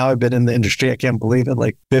surprised. I mean, now I've been in the industry, I can't believe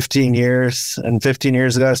it, 15 years. And 15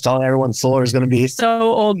 years ago, I was telling everyone solar is going to be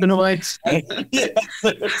so old, Benoit.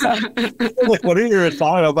 What are you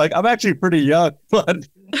talking about? I'm actually pretty young, but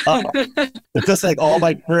it's just all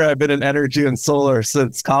my career, I've been in energy and solar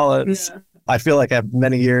since college. Yeah. I feel like I have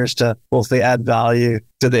many years to hopefully add value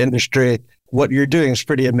to the industry. What you're doing is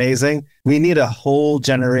pretty amazing. We need a whole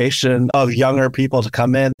generation of younger people to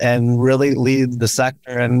come in and really lead the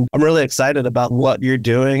sector. And I'm really excited about what you're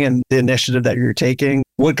doing and the initiative that you're taking.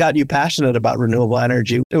 What got you passionate about renewable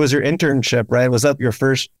energy? It was your internship, right? Was that your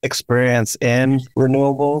first experience in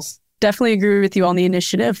renewables? Definitely agree with you on the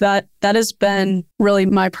initiative. That has been really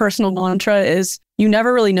my personal mantra is you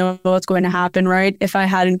never really know what's going to happen, right? If I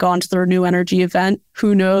hadn't gone to the Renew Energy event,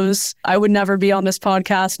 who knows? I would never be on this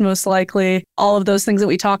podcast, most likely. All of those things that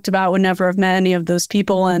we talked about would never have met any of those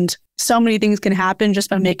people. And so many things can happen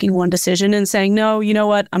just by making one decision and saying, no, you know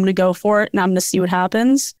what? I'm going to go for it and I'm going to see what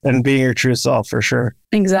happens. And being your true self, for sure.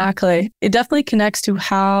 Exactly. It definitely connects to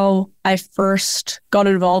how I first got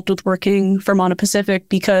involved with working for Mono Pacific,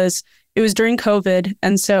 because it was during COVID.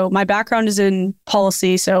 And so my background is in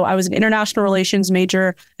policy. So I was an international relations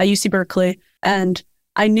major at UC Berkeley. And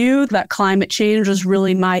I knew that climate change was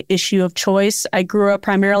really my issue of choice. I grew up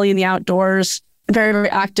primarily in the outdoors, very, very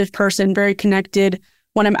active person, very connected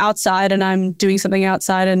when I'm outside and I'm doing something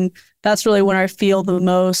outside. And that's really when I feel the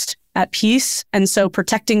most at peace. And so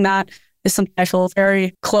protecting that is something I feel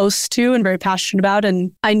very close to and very passionate about.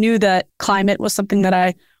 And I knew that climate was something that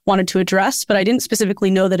I wanted to address, but I didn't specifically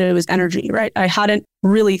know that it was energy, right? I hadn't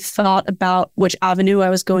really thought about which avenue I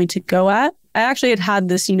was going to go at. I actually had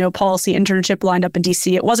this, policy internship lined up in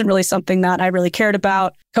DC. It wasn't really something that I really cared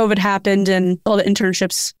about. COVID happened and all the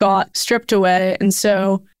internships got stripped away. And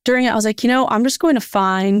so during it, I was like, I'm just going to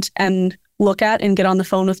find and look at and get on the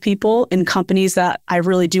phone with people in companies that I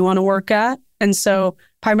really do want to work at. And so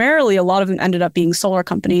primarily, a lot of them ended up being solar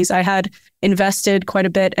companies. I had invested quite a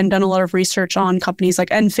bit and done a lot of research on companies like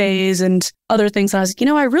Enphase and other things. And I was like,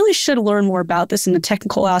 I really should learn more about this in the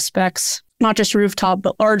technical aspects, not just rooftop,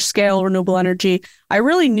 but large scale renewable energy. I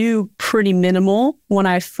really knew pretty minimal when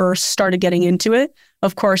I first started getting into it.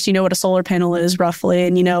 Of course, you know what a solar panel is roughly,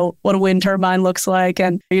 and you know what a wind turbine looks like,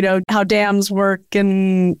 and you know how dams work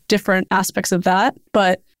and different aspects of that.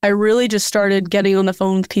 But I really just started getting on the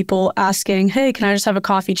phone with people asking, hey, can I just have a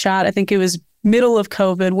coffee chat? I think it was middle of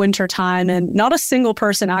COVID, winter time, and not a single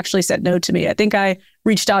person actually said no to me. I think I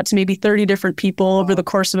reached out to maybe 30 different people over the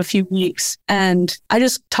course of a few weeks. And I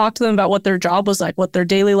just talked to them about what their job was like, what their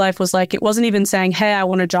daily life was like. It wasn't even saying, hey, I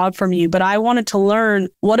want a job from you, but I wanted to learn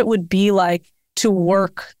what it would be like to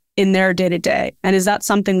work in their day-to-day. And is that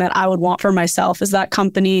something that I would want for myself? Is that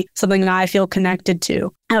company something I feel connected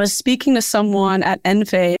to? I was speaking to someone at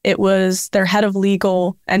Enphase. It was their head of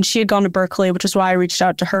legal, and she had gone to Berkeley, which is why I reached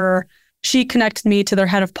out to her. She connected me to their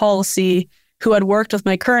head of policy, who had worked with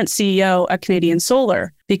my current CEO at Canadian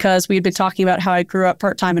Solar, because we had been talking about how I grew up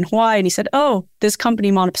part-time in Hawaii. And he said, oh, this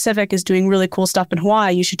company, Mono Pacific, is doing really cool stuff in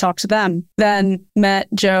Hawaii. You should talk to them. Then met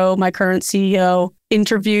Joe, my current CEO,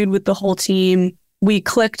 interviewed with the whole team. We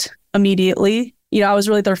clicked immediately. You know, I was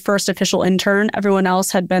really their first official intern. Everyone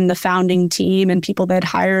else had been the founding team and people they had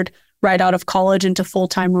hired right out of college into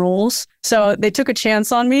full-time roles. So they took a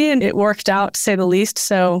chance on me and it worked out, to say the least.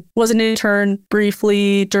 So was an intern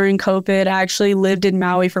briefly during COVID. I actually lived in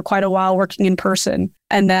Maui for quite a while working in person.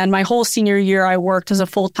 And then my whole senior year, I worked as a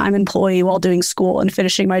full-time employee while doing school and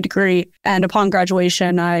finishing my degree. And upon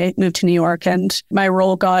graduation, I moved to New York and my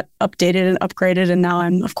role got updated and upgraded. And now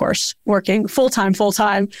I'm, of course, working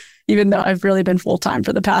full-time, even though I've really been full-time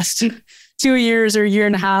for the past 2 years or year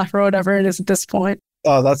and a half or whatever it is at this point.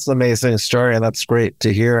 Oh, that's an amazing story. And that's great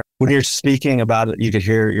to hear. When you're speaking about it, you could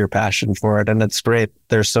hear your passion for it. And it's great.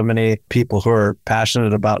 There's so many people who are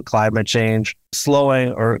passionate about climate change,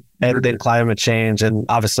 slowing or ending climate change, and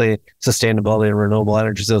obviously sustainability and renewable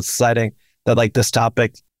energy. So it's exciting that like this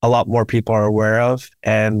topic, a lot more people are aware of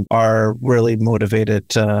and are really motivated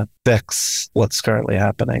to fix what's currently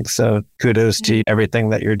happening. So kudos to everything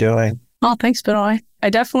that you're doing. Oh, thanks, Benoit. I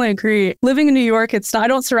definitely agree. Living in New York, I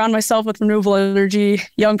don't surround myself with renewable energy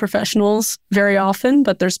young professionals very often,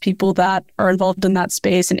 but there's people that are involved in that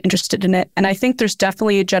space and interested in it. And I think there's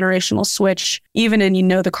definitely a generational switch, even in,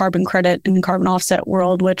 the carbon credit and carbon offset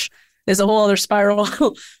world, which is a whole other spiral.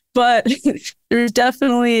 But there's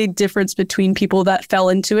definitely a difference between people that fell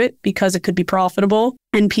into it because it could be profitable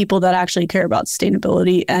and people that actually care about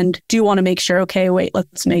sustainability and do want to make sure, okay, wait,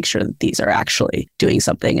 let's make sure that these are actually doing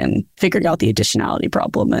something and figuring out the additionality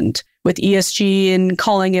problem. And with ESG and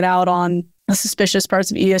calling it out on the suspicious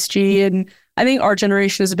parts of ESG. And I think our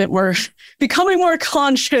generation is a bit more becoming more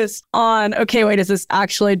conscious on, okay, wait, is this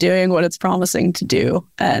actually doing what it's promising to do?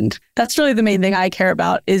 And that's really the main thing I care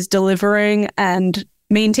about, is delivering and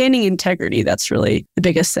maintaining integrity. That's really the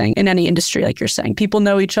biggest thing in any industry, like you're saying. People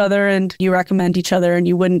know each other and you recommend each other, and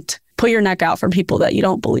you wouldn't put your neck out for people that you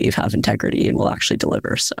don't believe have integrity and will actually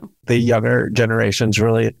deliver. So the younger generation's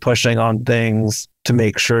really pushing on things to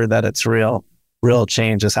make sure that it's real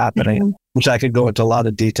change is happening, which I could go into a lot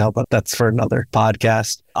of detail, but that's for another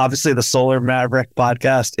podcast. Obviously, the Solar Maverick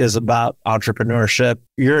podcast is about entrepreneurship.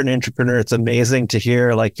 You're an entrepreneur. It's amazing to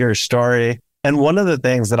hear like your story. And one of the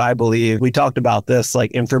things that I believe, we talked about this,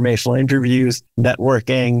 like informational interviews,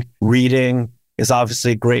 networking, reading is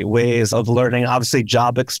obviously great ways of learning. Obviously,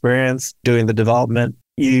 job experience, doing the development.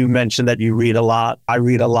 You mentioned that you read a lot. I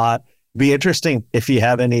read a lot. Be interesting if you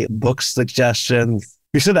have any book suggestions.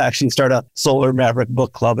 You should actually start a Solar Maverick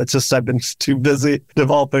book club. It's just I've been too busy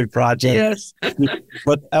developing projects. Yes.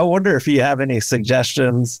 But I wonder if you have any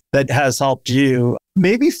suggestions that has helped you.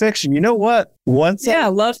 Maybe fiction. You know what? I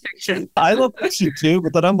love fiction. I love fiction too,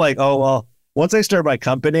 but then I'm like, oh, well, once I start my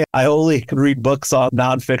company, I only can read books on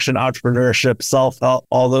nonfiction, entrepreneurship, self-help,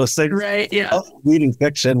 all those things. Right, yeah. I was reading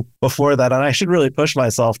fiction before that, and I should really push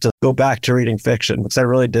myself to go back to reading fiction because I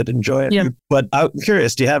really did enjoy it. Yeah. But I'm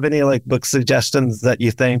curious, do you have any like book suggestions that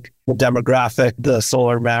you think the demographic, the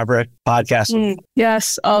Solar Maverick podcast?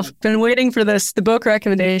 Yes, I've been waiting for this, the book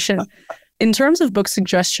recommendation. In terms of book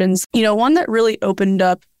suggestions, one that really opened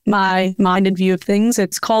up my mind and view of things.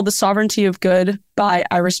 It's called The Sovereignty of Good by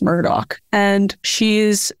Iris Murdoch. And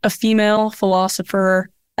she's a female philosopher,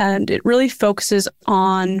 and it really focuses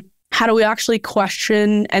on how do we actually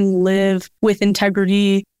question and live with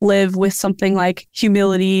integrity, live with something like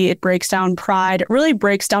humility. It breaks down pride. It really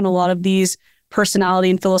breaks down a lot of these personality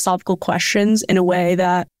and philosophical questions in a way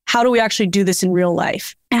that how do we actually do this in real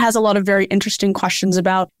life? It has a lot of very interesting questions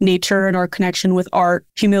about nature and our connection with art,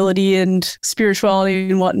 humility and spirituality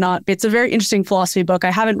and whatnot. It's a very interesting philosophy book.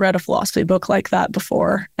 I haven't read a philosophy book like that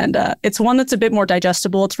before. And it's one that's a bit more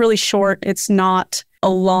digestible. It's really short. It's not a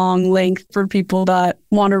long length for people that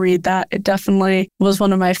want to read that. It definitely was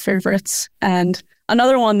one of my favorites. And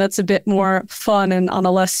another one that's a bit more fun and on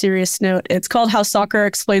a less serious note, it's called How Soccer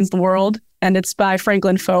Explains the World. And it's by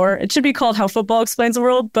Franklin Foer. It should be called How Football Explains the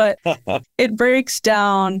World, but it breaks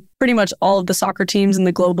down pretty much all of the soccer teams and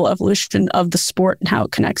the global evolution of the sport and how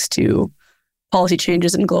it connects to policy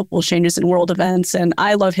changes and global changes in world events. And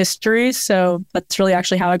I love history, so that's really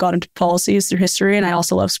actually how I got into policies, through history. And I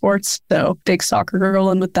also love sports, so big soccer girl.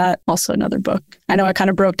 And with that, also another book. I know I kind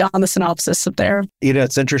of broke down the synopsis up there. You know,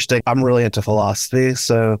 it's interesting. I'm really into philosophy,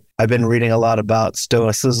 so I've been reading a lot about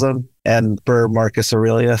Stoicism. And for Marcus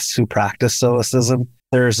Aurelius, who practiced Stoicism,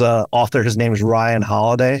 there's an author, his name is Ryan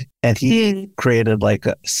Holiday, and he created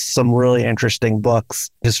some really interesting books.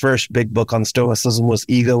 His first big book on Stoicism was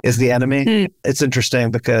Ego is the Enemy. It's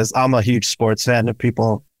interesting because I'm a huge sports fan, if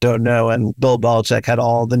people don't know, and Bill Belichick had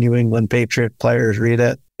all the New England Patriot players read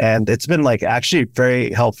it. And it's been actually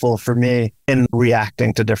very helpful for me in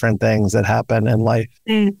reacting to different things that happen in life.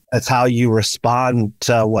 It's how you respond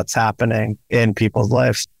to what's happening in people's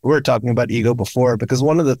lives. We were talking about ego before, because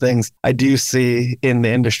one of the things I do see in the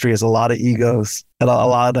industry is a lot of egos.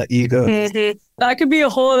 That could be a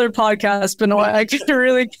whole other podcast, Benoit. I could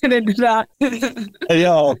really get into that.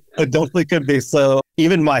 I definitely could be. So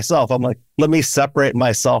even myself, I'm let me separate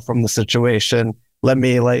myself from the situation. Let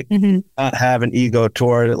me not have an ego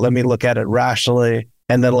toward it. Let me look at it rationally,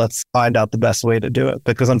 and then let's find out the best way to do it.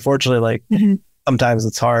 Because unfortunately, sometimes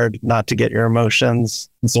it's hard not to get your emotions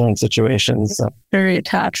in certain situations. So. Very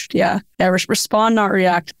attached. Yeah. Respond, not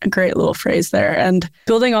react. A great little phrase there. And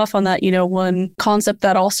building off on that, one concept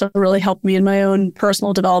that also really helped me in my own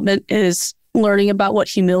personal development is learning about what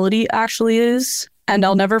humility actually is. And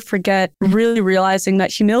I'll never forget really realizing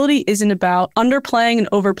that humility isn't about underplaying and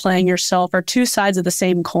overplaying yourself, are two sides of the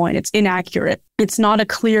same coin. It's inaccurate. It's not a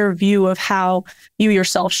clear view of how you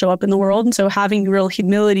yourself show up in the world. And so having real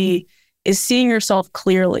humility is seeing yourself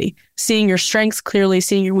clearly, seeing your strengths clearly,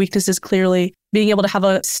 seeing your weaknesses clearly, being able to have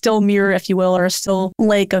a still mirror, if you will, or a still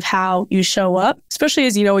lake of how you show up, especially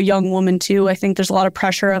as, a young woman too. I think there's a lot of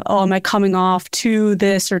pressure of, am I coming off to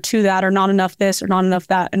this or to that, or not enough this or not enough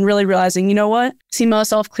that, and really realizing, you know what, see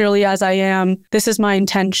myself clearly as I am. This is my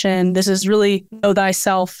intention. This is really know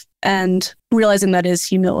thyself. And realizing that is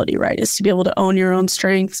humility, right? Is to be able to own your own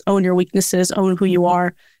strengths, own your weaknesses, own who you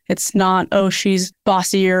are. It's not, she's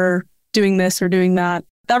bossy or doing this or doing that.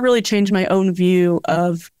 That really changed my own view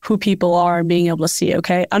of who people are and being able to see,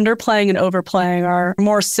 okay, underplaying and overplaying are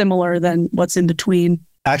more similar than what's in between.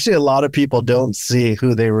 Actually, a lot of people don't see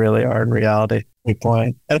who they really are in reality. Good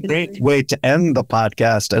point. And a great way to end the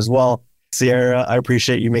podcast as well. Sierra, I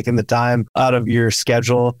appreciate you making the time out of your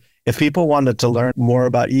schedule. If people wanted to learn more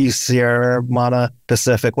about you, Sierra, Mana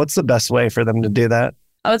Pacific, what's the best way for them to do that?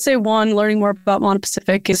 I would say one, learning more about Mana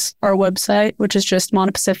Pacific is our website, which is just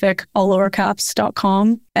monapacific, all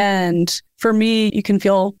lowercaps.com. And for me, you can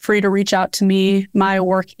feel free to reach out to me. My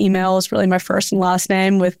work email is really my first and last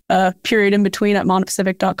name with a period in between at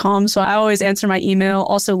monapacific.com. So I always answer my email.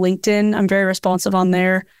 Also LinkedIn, I'm very responsive on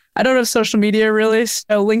there. I don't have social media really,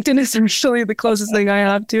 so LinkedIn is actually the closest thing I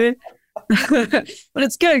have to it. But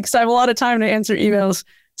it's good because I have a lot of time to answer emails.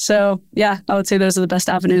 So yeah, I would say those are the best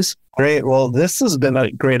avenues. Great. Well, this has been a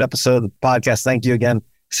great episode of the podcast. Thank you again,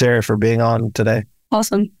 Sarah, for being on today.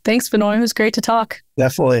 Awesome. Thanks, Benoit. It was great to talk.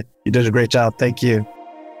 Definitely. You did a great job. Thank you.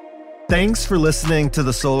 Thanks for listening to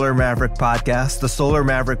the Solar Maverick Podcast. The Solar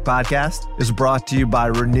Maverick Podcast is brought to you by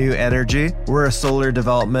Renew Energy. We're a solar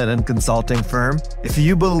development and consulting firm. If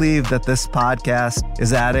you believe that this podcast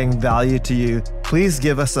is adding value to you, please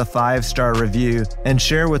give us a 5-star review and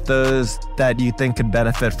share with those that you think could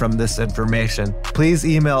benefit from this information. Please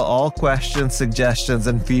email all questions, suggestions,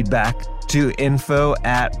 and feedback to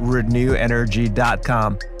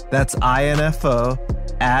info@renewenergy.com. That's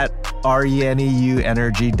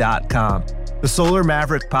info@reneuenergy.com. The Solar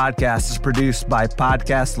Maverick Podcast is produced by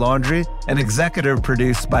Podcast Laundry and executive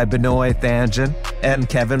produced by Benoit Thanjan and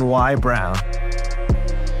Kevin Y. Brown.